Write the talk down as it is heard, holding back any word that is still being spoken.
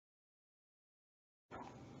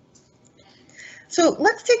So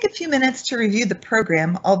let's take a few minutes to review the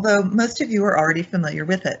program, although most of you are already familiar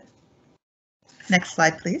with it. Next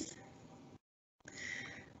slide, please.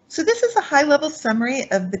 So this is a high-level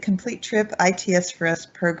summary of the Complete Trip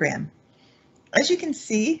ITS4US program. As you can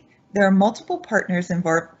see, there are multiple partners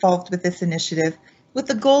involved with this initiative with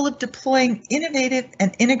the goal of deploying innovative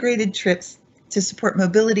and integrated trips to support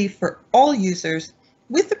mobility for all users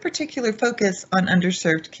with a particular focus on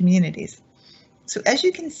underserved communities. So as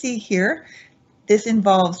you can see here, this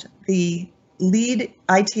involves the lead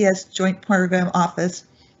ITS Joint Program Office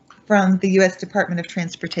from the U.S. Department of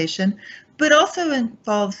Transportation, but also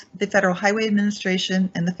involves the Federal Highway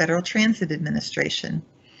Administration and the Federal Transit Administration.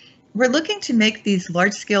 We're looking to make these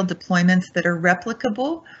large-scale deployments that are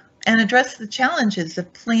replicable and address the challenges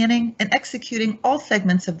of planning and executing all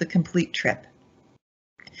segments of the complete trip.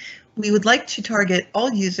 We would like to target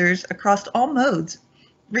all users across all modes,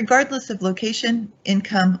 regardless of location,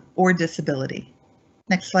 income, or disability.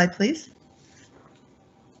 Next slide, please.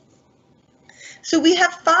 So we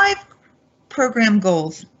have 5 program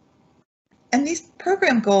goals, and these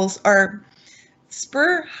program goals are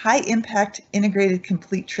spur high-impact integrated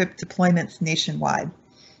complete trip deployments nationwide.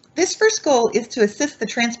 This first goal is to assist the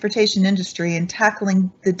transportation industry in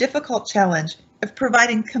tackling the difficult challenge of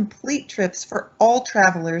providing complete trips for all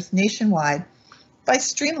travelers nationwide by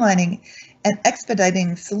streamlining and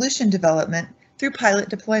expediting solution development through pilot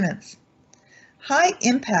deployments.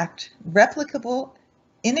 High-impact, replicable,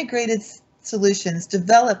 integrated solutions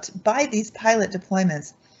developed by these pilot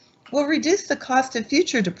deployments will reduce the cost of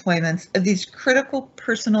future deployments of these critical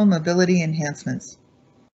personal mobility enhancements.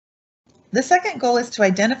 The second goal is to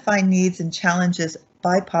identify needs and challenges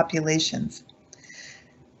by populations.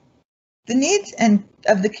 The needs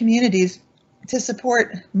of the communities to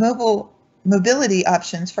support mobility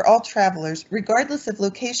options for all travelers, regardless of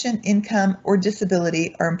location, income, or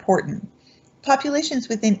disability, are important. Populations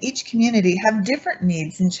within each community have different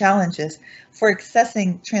needs and challenges for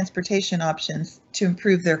accessing transportation options to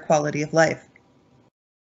improve their quality of life.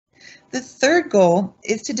 The third goal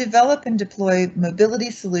is to develop and deploy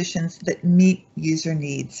mobility solutions that meet user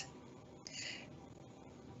needs.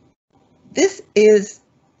 This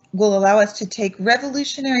will allow us to take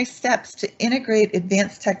revolutionary steps to integrate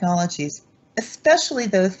advanced technologies, especially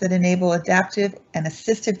those that enable adaptive and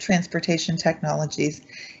assistive transportation technologies,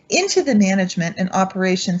 into the management and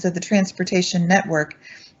operations of the transportation network,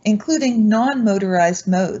 including non-motorized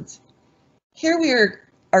modes. Here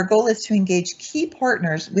our goal is to engage key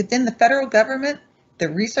partners within the federal government, the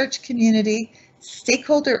research community,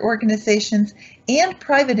 stakeholder organizations, and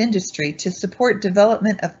private industry to support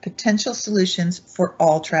development of potential solutions for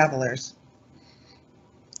all travelers.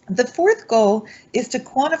 The fourth goal is to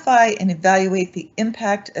quantify and evaluate the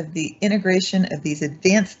impact of the integration of these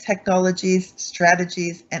advanced technologies,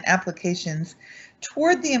 strategies, and applications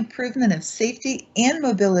toward the improvement of safety and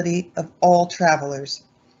mobility of all travelers.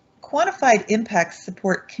 Quantified impacts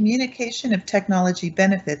support communication of technology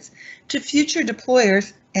benefits to future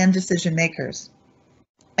deployers and decision makers.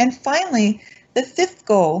 And finally, the fifth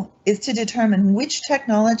goal is to determine which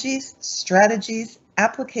technologies, strategies,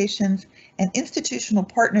 applications, and institutional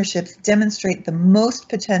partnerships demonstrate the most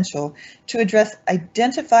potential to address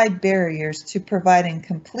identified barriers to providing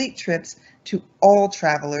complete trips to all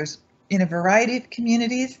travelers in a variety of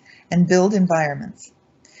communities and build environments.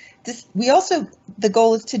 The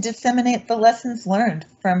goal is to disseminate the lessons learned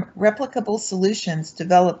from replicable solutions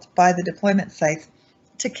developed by the deployment sites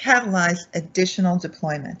to catalyze additional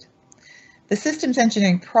deployment. The systems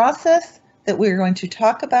engineering process that we're going to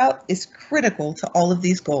talk about is critical to all of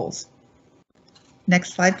these goals.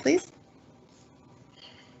 Next slide, please.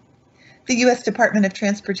 The U.S. Department of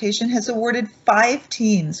Transportation has awarded 5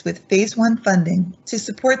 teams with Phase 1 funding to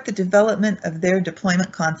support the development of their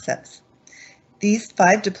deployment concepts. These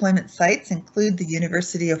 5 deployment sites include the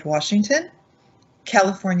University of Washington,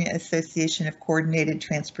 California Association of Coordinated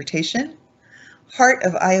Transportation, Heart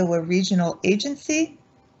of Iowa Regional Agency,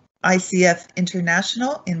 ICF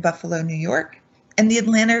International in Buffalo, New York, and the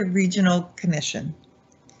Atlanta Regional Commission.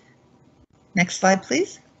 Next slide,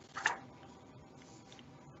 please.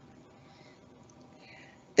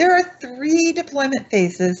 There are 3 deployment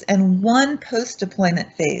phases and 1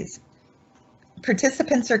 post-deployment phase.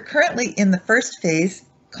 Participants are currently in the first phase,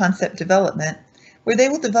 concept development, where they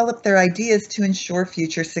will develop their ideas to ensure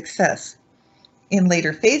future success. In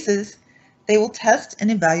later phases, they will test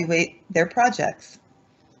and evaluate their projects.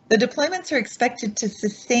 The deployments are expected to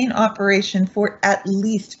sustain operation for at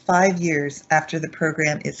least 5 years after the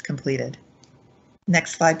program is completed.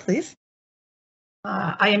 Next slide, please.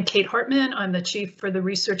 I am Kate Hartman. I'm the chief for the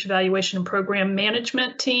Research Evaluation and Program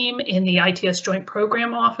Management team in the ITS Joint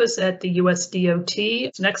Program Office at the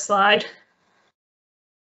USDOT. Next slide.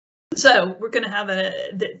 So we're going to have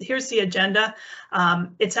here's the agenda.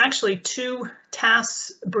 It's actually 2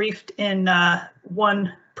 tasks briefed in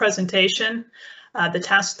one presentation. The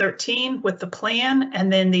task 13 with the plan,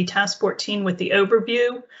 and then the task 14 with the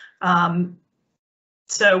overview.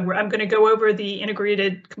 So I'm going to go over the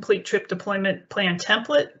integrated complete trip deployment plan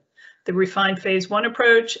template, the refined phase 1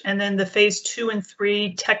 approach, and then the phase 2 and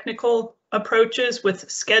 3 technical approaches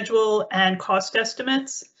with schedule and cost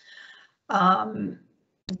estimates.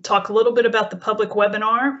 Talk a little bit about the public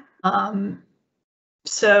webinar.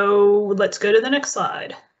 So let's go to the next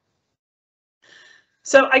slide.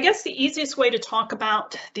 So I guess the easiest way to talk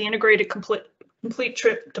about the integrated complete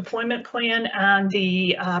trip deployment plan and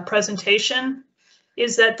the presentation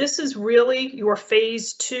is that this is really your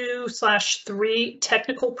phase 2/3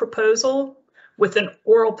 technical proposal with an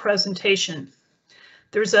oral presentation.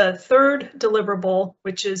 There's a third deliverable,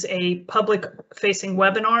 which is a public-facing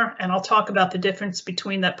webinar, and I'll talk about the difference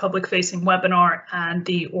between that public-facing webinar and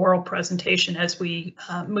the oral presentation as we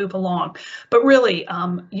move along. But really,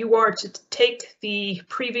 you are to take the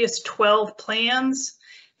previous 12 plans,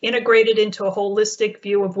 integrate it into a holistic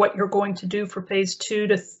view of what you're going to do for phase 2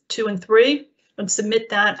 and 3, and submit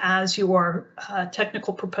that as your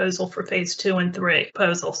technical proposal for phase 2 and 3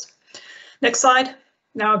 proposals. Next slide.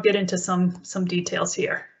 Now I'll get into some details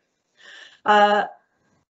here. Again,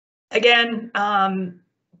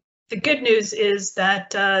 the good news is that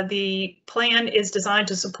the plan is designed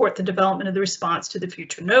to support the development of the response to the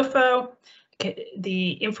future NOFO.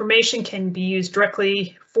 The information can be used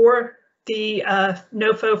directly for the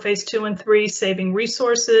NOFO phase 2 and 3, saving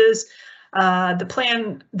resources. The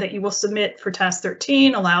plan that you will submit for task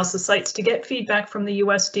 13 allows the sites to get feedback from the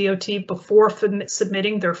USDOT before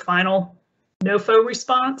submitting their final NOFO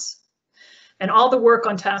response. And all the work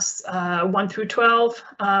on tasks 1 through 12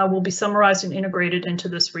 will be summarized and integrated into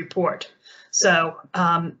this report. So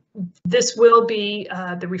this will be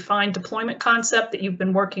the refined deployment concept that you've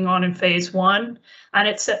been working on in phase 1, and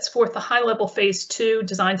it sets forth the high-level phase 2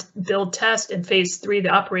 design, build, test, and phase 3 the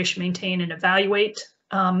operation, maintain, and evaluate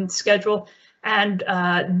schedule. And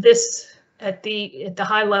this at the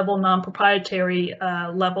high-level non-proprietary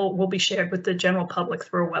level will be shared with the general public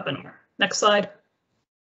through a webinar. Next slide.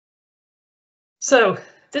 So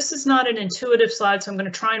this is not an intuitive slide, so I'm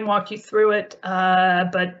going to try and walk you through it,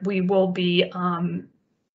 but we will be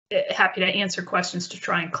happy to answer questions to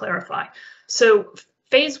try and clarify. So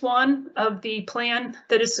phase 1 of the plan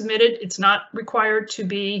that is submitted, it's not required to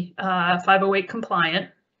be 508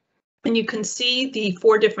 compliant. And you can see the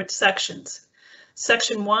 4 different sections.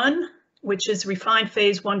 Section 1, which is refined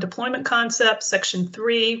phase 1 deployment concept, section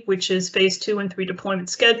 3, which is phase 2 and 3 deployment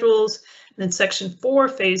schedules, and then section 4,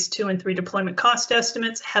 phase 2 and 3 deployment cost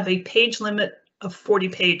estimates, have a page limit of 40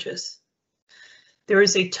 pages. There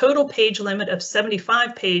is a total page limit of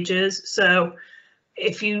 75 pages, so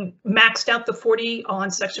if you maxed out the 40 on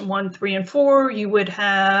section 1, 3, and 4, you would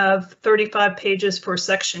have 35 pages for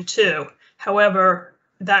section 2. However,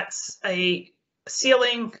 that's a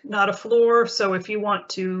ceiling, not a floor. So if you want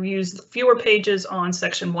to use fewer pages on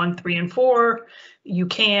section 1, 3, and 4, you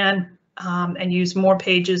can, and use more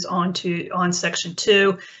pages on section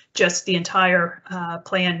 2. Just the entire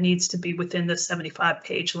plan needs to be within the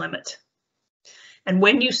 75-page limit. And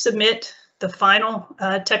when you submit the final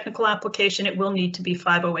technical application, it will need to be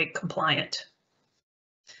 508 compliant.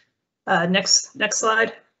 Next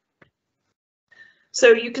slide.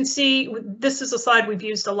 So you can see, this is a slide we've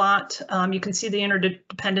used a lot. You can see the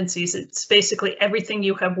interdependencies. It's basically everything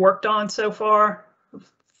you have worked on so far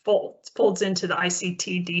folds into the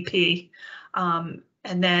ICTDP. And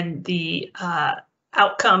then the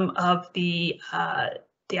outcome of the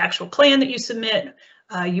actual plan that you submit,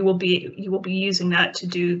 you will be using that to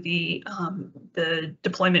do the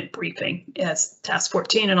deployment briefing as task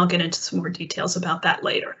 14, and I'll get into some more details about that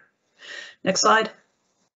later. Next slide.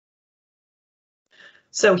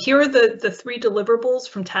 So here are the 3 deliverables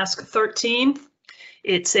from task 13.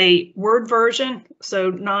 It's a Word version, so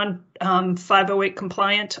non-508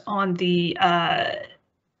 compliant on the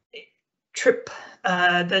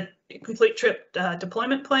the complete trip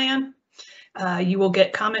deployment plan. You will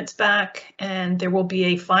get comments back, and there will be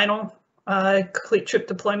a final complete trip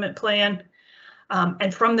deployment plan.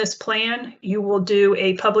 And from this plan, you will do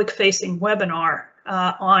a public-facing webinar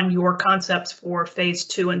on your concepts for phase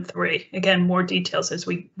 2 and 3. Again, more details as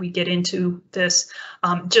we get into this.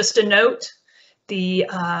 Just a note, the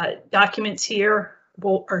documents here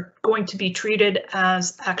are going to be treated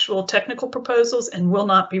as actual technical proposals and will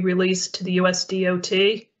not be released to the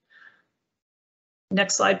USDOT.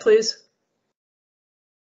 Next slide, please.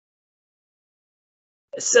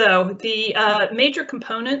 So the major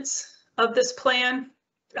components of this plan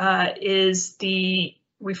is the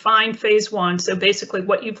refined phase 1. So basically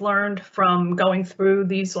what you've learned from going through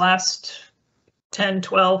these last 10,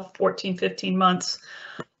 12, 14, 15 months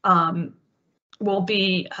will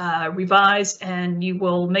be revised, and you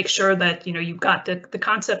will make sure that you've got the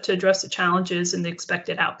concept to address the challenges and the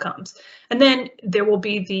expected outcomes. And then there will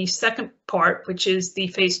be the second part, which is the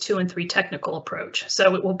phase 2 and 3 technical approach.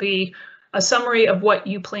 So it will be a summary of what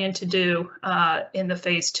you plan to do in the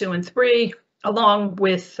phase 2 and 3, along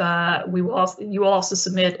with you will also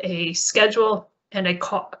submit a schedule and a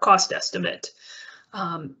cost estimate.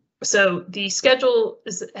 So the schedule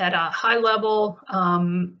is at a high level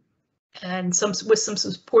and with some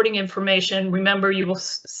supporting information. Remember, you will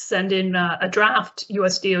send in a draft.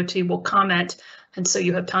 USDOT will comment, and so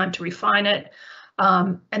you have time to refine it.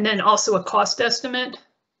 And then also a cost estimate,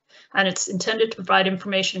 and it's intended to provide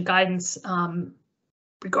information and guidance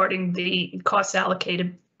regarding the costs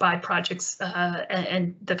allocated by projects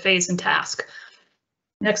and the phase and task.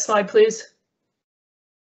 Next slide, please.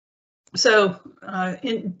 So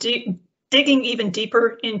digging even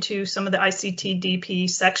deeper into some of the ICTDP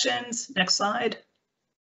sections. Next slide.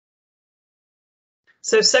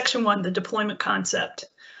 So section 1, the deployment concept.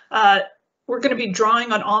 We're going to be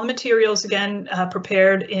drawing on all the materials again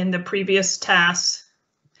prepared in the previous tasks,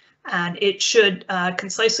 and it should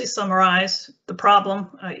concisely summarize the problem,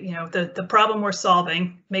 the problem we're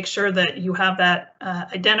solving. Make sure that you have that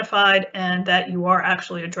identified and that you are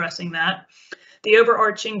actually addressing that. The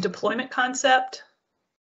overarching deployment concept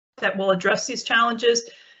that will address these challenges,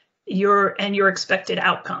 your expected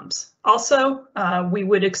outcomes. Also, we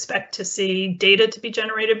would expect to see data to be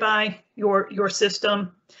generated by your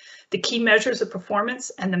system, the key measures of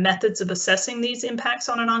performance and the methods of assessing these impacts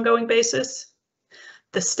on an ongoing basis,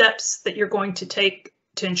 the steps that you're going to take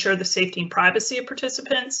to ensure the safety and privacy of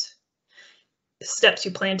participants, the steps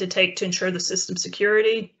you plan to take to ensure the system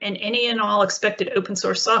security, and any and all expected open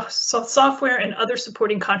source software and other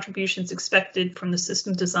supporting contributions expected from the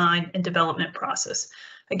system design and development process.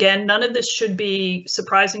 Again, none of this should be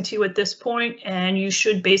surprising to you at this point, and you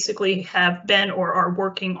should basically have been or are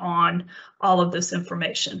working on all of this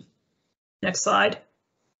information. Next slide.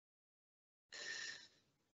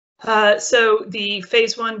 So the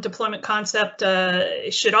phase 1 deployment concept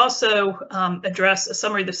should also address a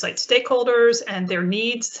summary of the site stakeholders and their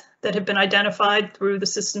needs that have been identified through the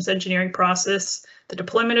systems engineering process, the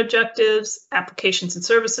deployment objectives, applications and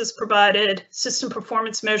services provided, system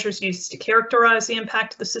performance measures used to characterize the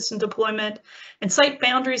impact of the system deployment, and site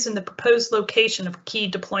boundaries and the proposed location of key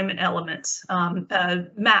deployment elements,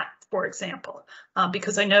 map, for example,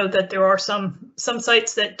 because I know that there are some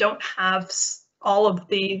sites that don't have all of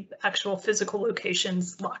the actual physical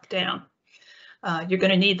locations locked down. You're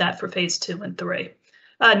going to need that for phase 2 and 3.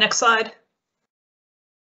 Next slide.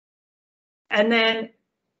 And then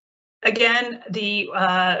again, the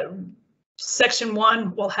section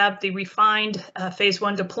 1 will have the refined phase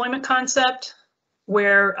 1 deployment concept,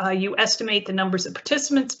 where you estimate the numbers of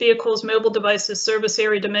participants, vehicles, mobile devices, service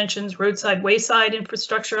area dimensions, roadside, wayside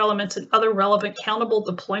infrastructure elements, and other relevant countable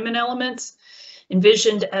deployment elements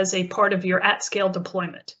envisioned as a part of your at-scale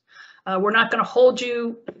deployment. We're not going to hold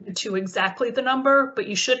you to exactly the number, but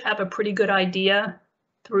you should have a pretty good idea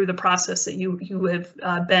through the process that you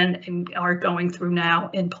have been and are going through now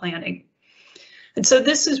in planning. And so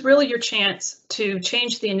this is really your chance to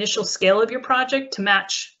change the initial scale of your project to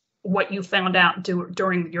match what you found out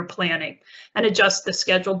during your planning and adjust the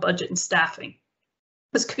schedule, budget, and staffing.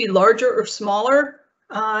 This could be larger or smaller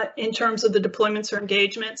in terms of the deployments or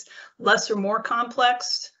engagements, less or more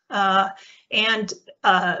complex, and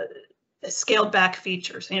scaled back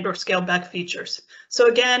features or scaled back features. So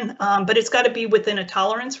again, but it's got to be within a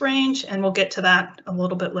tolerance range, and we'll get to that a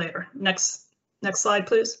little bit later. Next slide,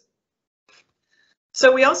 please.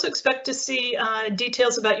 So we also expect to see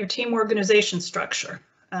details about your team organization structure,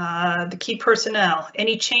 the key personnel,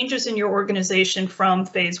 any changes in your organization from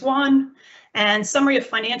phase 1, and summary of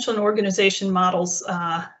financial and organization models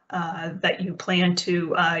that you plan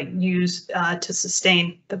to use to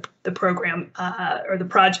sustain the program or the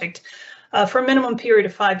project for a minimum period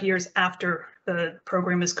of 5 years after the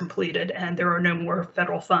program is completed and there are no more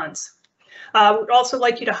federal funds. We'd also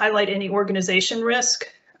like you to highlight any organization risk.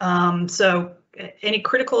 So any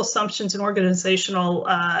critical assumptions and organizational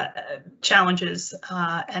challenges,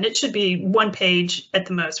 and it should be 1 page at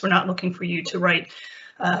the most. We're not looking for you to write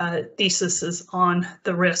theses on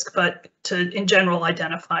the risk, but to, in general,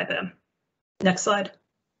 identify them. Next slide.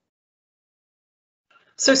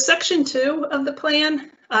 So section 2 of the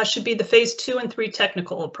plan should be the phase 2 and 3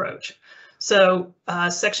 technical approach. So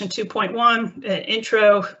section 2.1,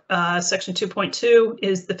 intro, section 2.2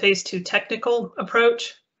 is the phase 2 technical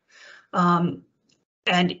approach. And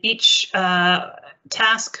each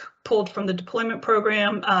task pulled from the deployment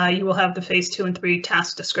program, you will have the phase 2 and 3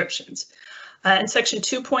 task descriptions. And section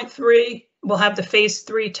 2.3 will have the phase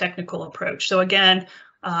 3 technical approach. So again,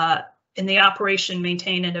 in the operation,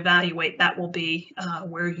 maintain and evaluate, that will be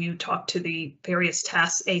where you talk to the various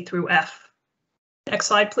tasks A through F. Next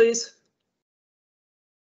slide, please.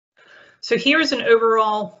 So here's an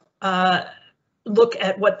overall look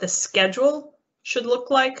at what the schedule should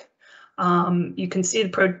look like. You can see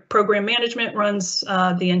the program management runs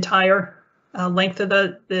the entire length of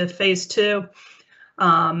the phase 2.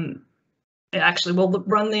 It actually will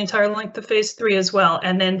run the entire length of phase 3 as well,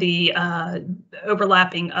 and then the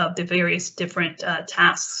overlapping of the various different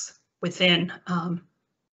tasks within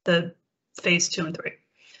the phase 2 and 3.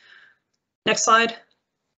 Next slide.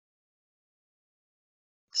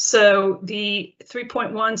 So the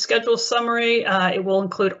 3.1 schedule summary, it will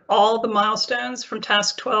include all the milestones from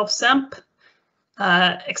task 12 SEMP,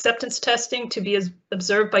 acceptance testing to be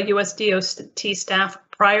observed by USDOT staff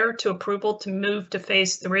prior to approval to move to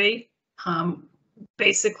phase 3.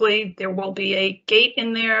 Basically, there will be a gate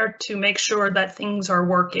in there to make sure that things are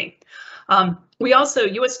working. We also,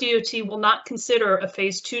 USDOT will not consider a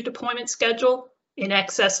phase 2 deployment schedule in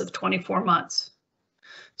excess of 24 months.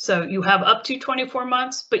 So you have up to 24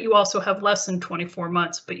 months, but you also have less than 24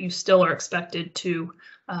 months, but you still are expected to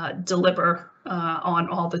deliver on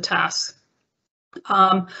all the tasks.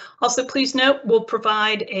 Also, please note, we'll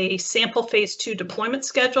provide a sample phase 2 deployment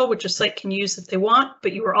schedule, which a site can use if they want,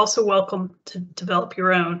 but you are also welcome to develop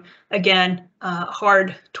your own. Again,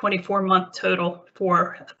 hard 24-month total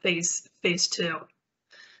for phase 2.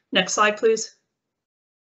 Next slide, please.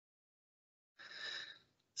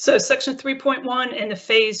 So section 3.1 in the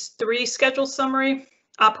phase 3 schedule summary.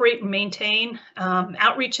 Operate and maintain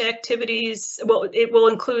outreach activities. Well, it will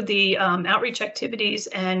include the outreach activities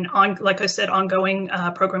and, like I said, ongoing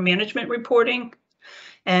program management reporting.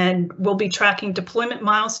 And we'll be tracking deployment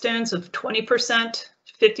milestones of 20%,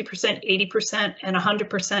 50%, 80%, and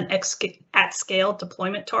 100% at scale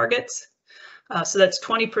deployment targets. So that's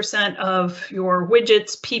 20% of your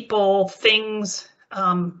widgets, people, things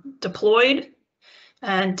deployed.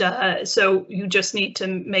 And so you just need to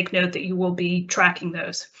make note that you will be tracking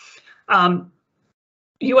those. USDOT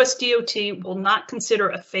will not consider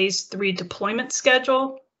a phase 3 deployment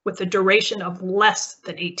schedule with a duration of less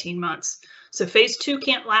than 18 months. So phase 2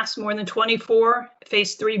 can't last more than 24.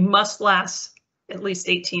 Phase 3 must last at least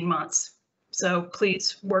 18 months. So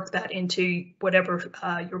please work that into whatever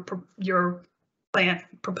your plan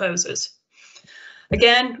proposes.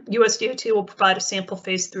 Again, USDOT will provide a sample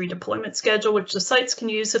phase 3 deployment schedule, which the sites can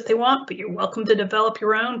use if they want, but you're welcome to develop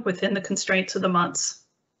your own within the constraints of the months.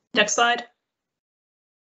 Next slide.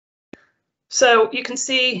 So you can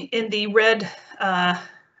see in the red,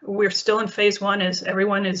 we're still in phase 1, as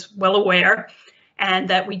everyone is well aware, and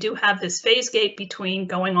that we do have this phase gate between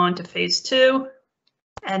going on to phase 2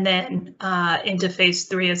 and then into phase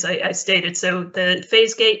 3, as I stated. So the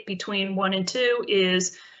phase gate between 1 and 2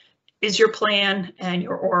 is your plan and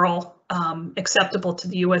your oral acceptable to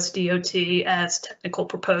the USDOT as technical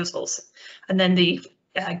proposals. And then the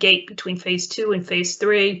gate between phase 2 and phase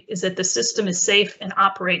 3 is that the system is safe and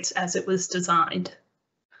operates as it was designed.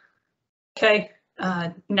 Okay,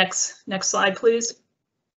 next slide, please.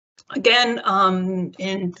 Again,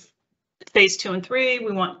 in phase 2 and 3,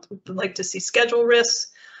 we would like to see schedule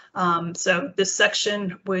risks. So this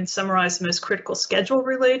section would summarize the most critical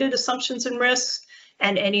schedule-related assumptions and risks,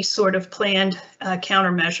 and any sort of planned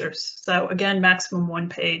countermeasures. So again, maximum 1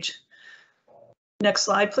 page. Next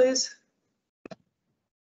slide, please.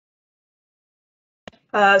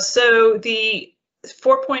 So the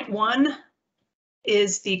 4.1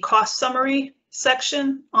 is the cost summary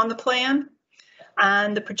section on the plan.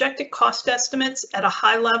 And the projected cost estimates at a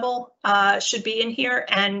high level should be in here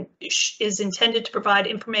and is intended to provide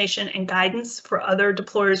information and guidance for other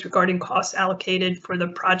deployers regarding costs allocated for the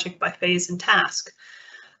project by phase and task.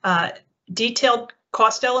 Detailed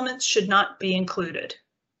cost elements should not be included.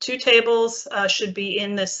 2 tables should be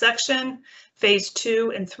in this section, phase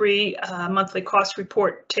 2 and 3 monthly cost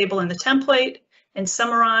report table in the template, and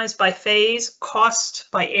summarized by phase, cost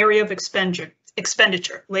by area of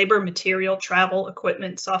expenditure, labor, material, travel,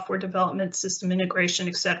 equipment, software development, system integration,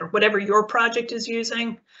 etc. Whatever your project is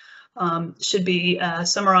using, should be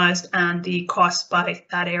summarized, and the cost by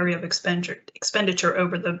that area of expenditure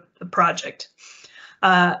over the project.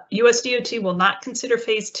 USDOT will not consider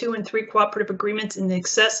phase 2 and 3 cooperative agreements in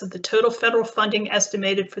excess of the total federal funding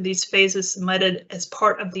estimated for these phases submitted as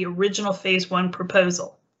part of the original phase 1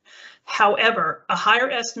 proposal. However, a higher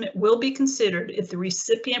estimate will be considered if the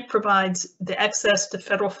recipient provides the excess to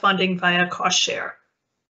federal funding via cost share.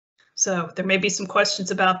 So there may be some questions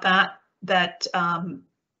about that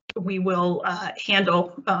we will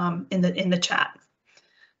handle in the chat.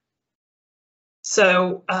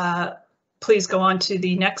 So please go on to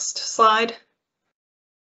the next slide.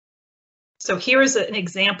 So here is an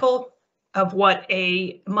example of what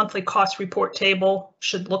a monthly cost report table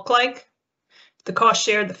should look like. The cost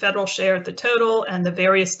share, the federal share, the total, and the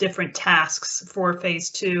various different tasks for phase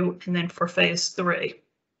 2 and then for phase 3.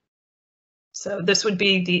 So this would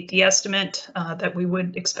be the estimate that we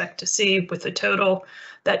would expect to see with the total.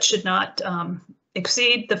 That should not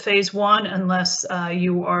exceed the phase 1 unless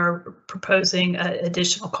you are proposing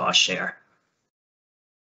additional cost share.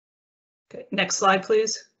 Okay, next slide,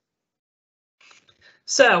 please.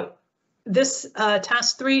 So this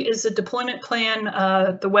task 3 is a deployment plan,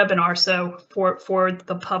 the webinar, so for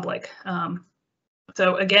the public.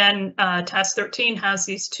 So again, task 13 has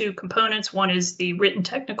these 2 components. One is the written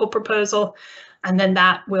technical proposal, and then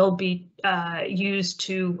that will be used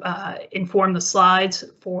to inform the slides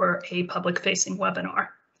for a public-facing webinar.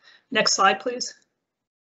 Next slide, please.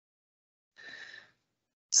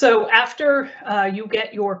 So after you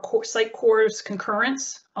get your site core's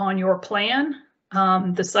concurrence on your plan,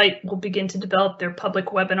 the site will begin to develop their public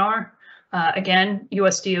webinar. Again,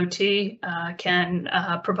 USDOT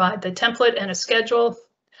can provide the template and a schedule.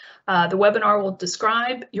 The webinar will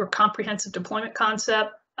describe your comprehensive deployment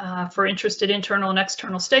concept for interested internal and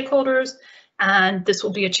external stakeholders, and this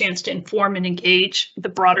will be a chance to inform and engage the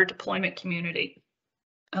broader deployment community.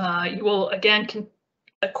 You will again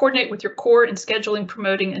coordinate with your core in scheduling,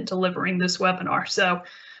 promoting, and delivering this webinar. So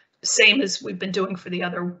same as we've been doing for the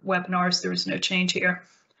other webinars, there is no change here.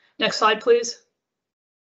 Next slide, please.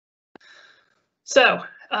 So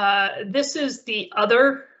this is the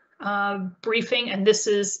other briefing, and this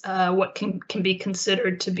is what can be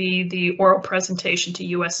considered to be the oral presentation to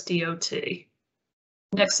USDOT.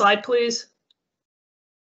 Next slide, please.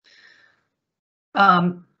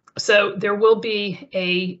 So there will be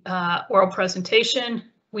a oral presentation.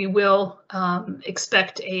 We will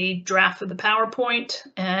expect a draft of the PowerPoint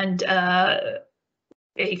and a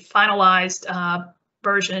finalized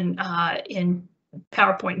version in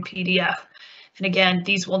PowerPoint and PDF. And again,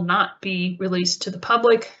 these will not be released to the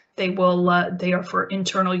public. They are for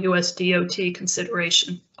internal USDOT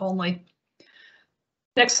consideration only.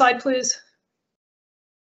 Next slide, please.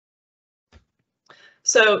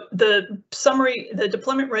 So the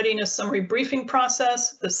deployment readiness summary briefing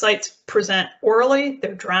process, the sites present orally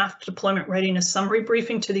their draft deployment readiness summary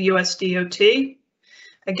briefing to the USDOT.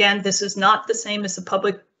 Again, this is not the same as the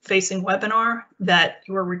public-facing webinar that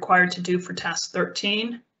you are required to do for task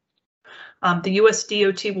 13. The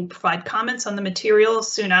USDOT will provide comments on the material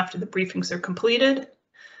soon after the briefings are completed.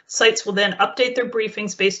 Sites will then update their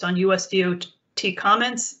briefings based on USDOT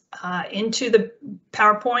comments into the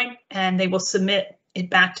PowerPoint, and they will submit it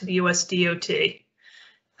back to the USDOT.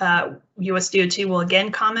 USDOT will again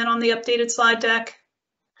comment on the updated slide deck.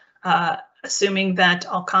 Assuming that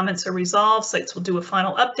all comments are resolved, sites will do a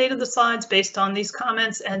final update of the slides based on these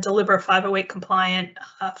comments and deliver a 508 compliant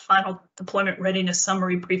final deployment readiness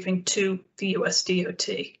summary briefing to the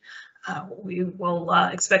USDOT. We will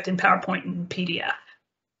expect in PowerPoint and PDF.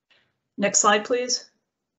 Next slide, please.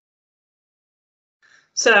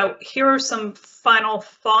 So here are some final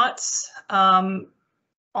thoughts on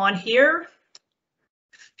here.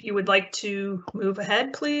 If you would like to move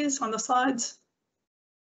ahead, please, on the slides.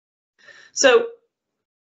 So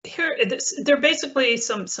here, there are basically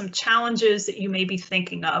some challenges that you may be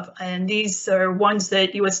thinking of, and these are ones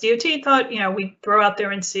that USDOT thought, we'd throw out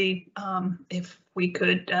there and see if we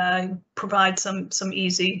could provide some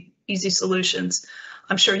easy solutions.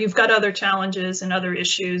 I'm sure you've got other challenges and other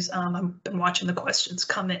issues. I've been watching the questions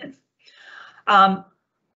come in.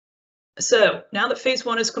 So now that phase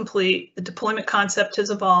 1 is complete, the deployment concept has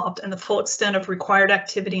evolved, and the full extent of required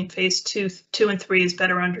activity in phase 2 and 3 is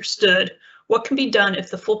better understood. What can be done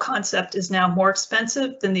if the full concept is now more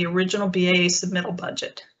expensive than the original BAA submittal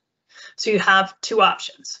budget? So you have 2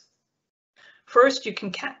 options. First, you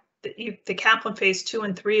can the cap on phase 2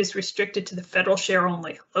 and 3 is restricted to the federal share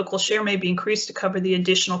only. Local share may be increased to cover the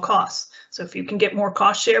additional costs. So if you can get more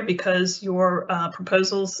cost share because your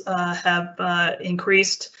proposals have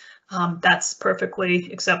increased, that's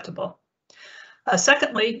perfectly acceptable.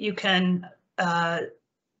 Secondly, you can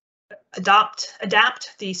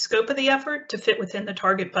adapt the scope of the effort to fit within the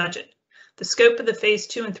target budget. The scope of the phase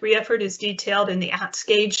 2 and 3 effort is detailed in the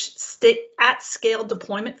at-scale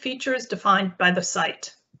deployment features defined by the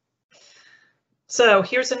site. So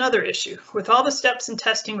here's another issue. With all the steps and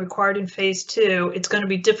testing required in phase 2, it's going to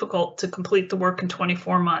be difficult to complete the work in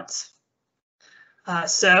 24 months.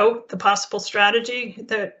 So the possible strategy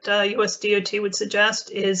that USDOT would suggest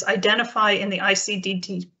is identify in the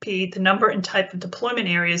ICTDP the number and type of deployment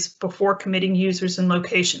areas before committing users and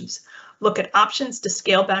locations. Look at options to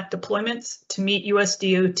scale back deployments to meet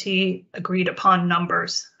USDOT agreed upon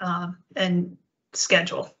numbers and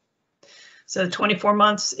schedule. So 24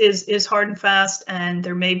 months is hard and fast, and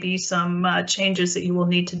there may be some changes that you will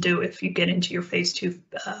need to do if you get into your phase 2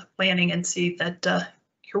 planning and see that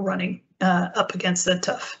you're running up against a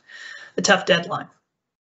tough deadline.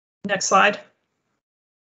 Next slide.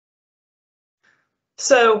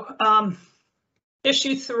 So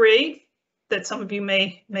issue 3 that some of you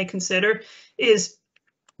may consider is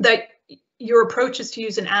that your approach is to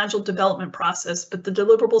use an agile development process, but the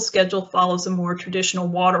deliverable schedule follows a more traditional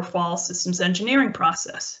waterfall systems engineering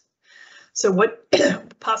process. So what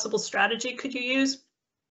possible strategy could you use?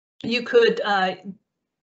 You could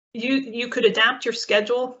you could adapt your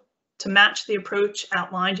schedule to match the approach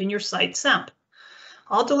outlined in your site SEMP.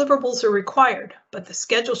 All deliverables are required, but the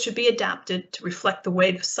schedule should be adapted to reflect the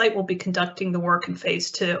way the site will be conducting the work in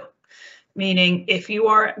phase 2. Meaning, if you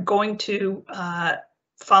are going to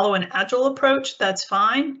follow an agile approach, that's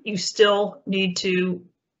fine. You still need to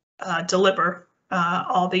deliver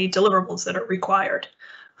all the deliverables that are required,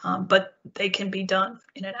 but they can be done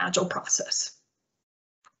in an agile process.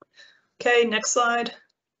 Okay, next slide.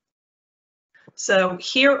 So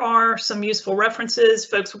here are some useful references.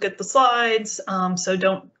 Folks will get the slides, so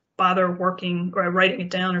don't bother working or writing it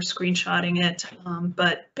down or screenshotting it.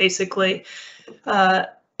 But basically,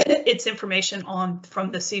 it's information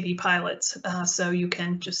from the CV pilots, so you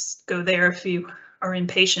can just go there if you are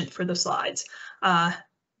impatient for the slides. All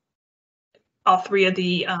 3 of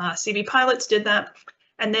the CV pilots did that.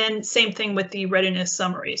 And then same thing with the readiness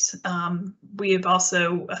summaries. We have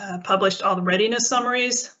also published all the readiness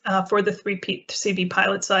summaries for the 3 CV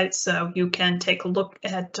pilot sites, so you can take a look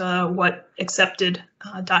at what accepted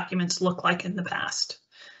documents look like in the past.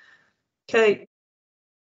 Okay.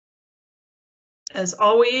 As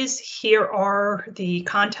always, here are the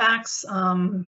contacts